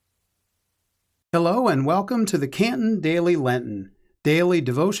Hello and welcome to the Canton Daily Lenten, daily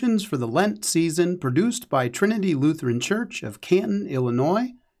devotions for the Lent season produced by Trinity Lutheran Church of Canton, Illinois,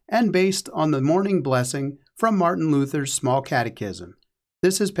 and based on the morning blessing from Martin Luther's Small Catechism.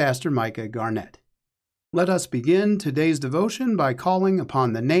 This is Pastor Micah Garnett. Let us begin today's devotion by calling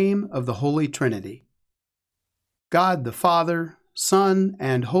upon the name of the Holy Trinity. God the Father, Son,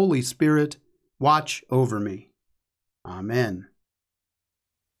 and Holy Spirit, watch over me. Amen.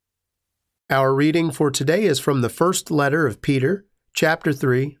 Our reading for today is from the first letter of Peter, chapter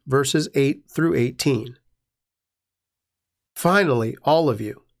 3, verses 8 through 18. Finally, all of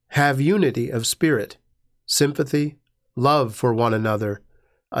you, have unity of spirit, sympathy, love for one another,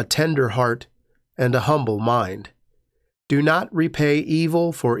 a tender heart, and a humble mind. Do not repay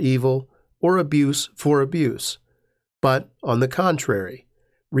evil for evil or abuse for abuse, but, on the contrary,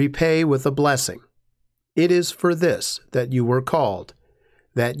 repay with a blessing. It is for this that you were called,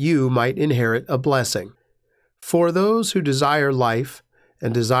 that you might inherit a blessing. For those who desire life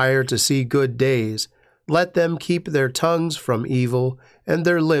and desire to see good days, let them keep their tongues from evil and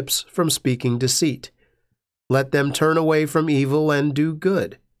their lips from speaking deceit. Let them turn away from evil and do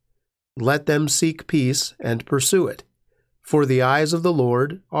good. Let them seek peace and pursue it. For the eyes of the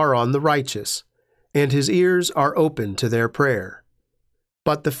Lord are on the righteous, and his ears are open to their prayer.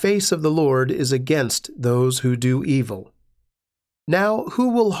 But the face of the Lord is against those who do evil. Now, who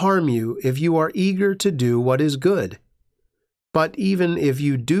will harm you if you are eager to do what is good? But even if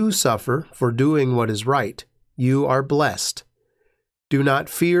you do suffer for doing what is right, you are blessed. Do not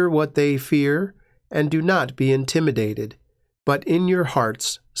fear what they fear, and do not be intimidated, but in your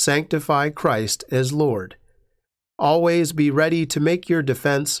hearts sanctify Christ as Lord. Always be ready to make your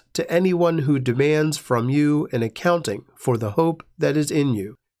defense to anyone who demands from you an accounting for the hope that is in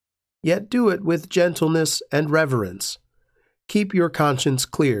you. Yet do it with gentleness and reverence. Keep your conscience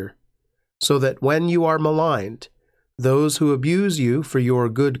clear, so that when you are maligned, those who abuse you for your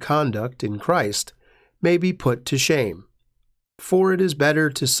good conduct in Christ may be put to shame. For it is better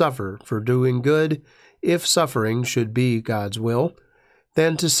to suffer for doing good, if suffering should be God's will,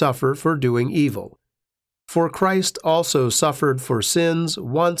 than to suffer for doing evil. For Christ also suffered for sins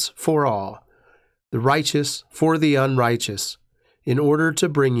once for all, the righteous for the unrighteous, in order to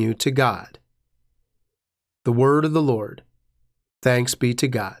bring you to God. The word of the Lord. Thanks be to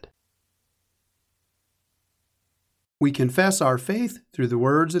God. We confess our faith through the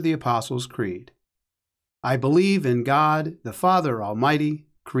words of the Apostles' Creed. I believe in God, the Father Almighty,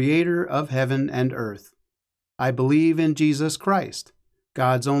 creator of heaven and earth. I believe in Jesus Christ,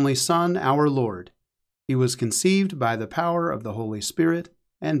 God's only Son, our Lord. He was conceived by the power of the Holy Spirit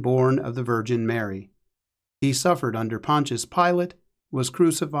and born of the Virgin Mary. He suffered under Pontius Pilate, was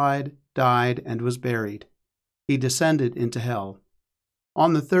crucified, died, and was buried. He descended into hell.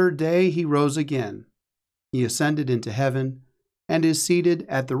 On the third day he rose again. He ascended into heaven and is seated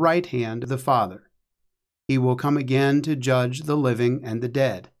at the right hand of the Father. He will come again to judge the living and the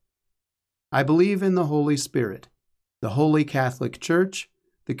dead. I believe in the Holy Spirit, the Holy Catholic Church,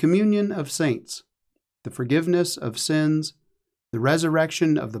 the communion of saints, the forgiveness of sins, the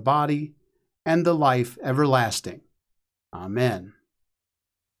resurrection of the body, and the life everlasting. Amen.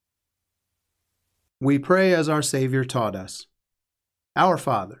 We pray as our Savior taught us. Our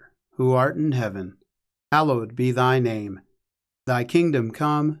Father, who art in heaven, hallowed be thy name. Thy kingdom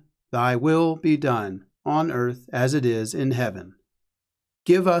come, thy will be done, on earth as it is in heaven.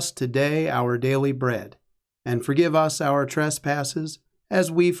 Give us today our daily bread, and forgive us our trespasses, as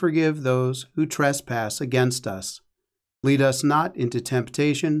we forgive those who trespass against us. Lead us not into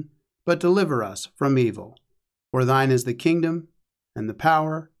temptation, but deliver us from evil. For thine is the kingdom, and the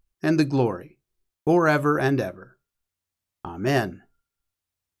power, and the glory, forever and ever. Amen.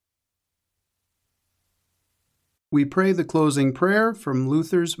 We pray the closing prayer from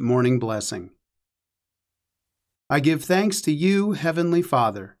Luther's Morning Blessing. I give thanks to you, Heavenly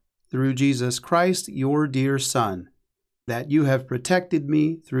Father, through Jesus Christ, your dear Son, that you have protected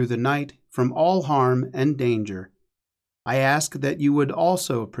me through the night from all harm and danger. I ask that you would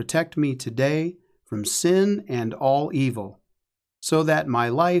also protect me today from sin and all evil, so that my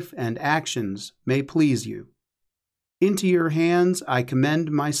life and actions may please you. Into your hands I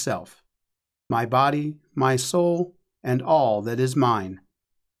commend myself, my body, my soul, and all that is mine.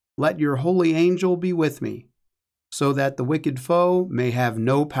 Let your holy angel be with me, so that the wicked foe may have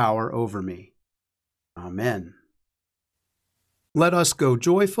no power over me. Amen. Let us go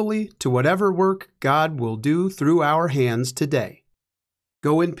joyfully to whatever work God will do through our hands today.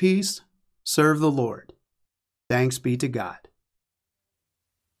 Go in peace, serve the Lord. Thanks be to God.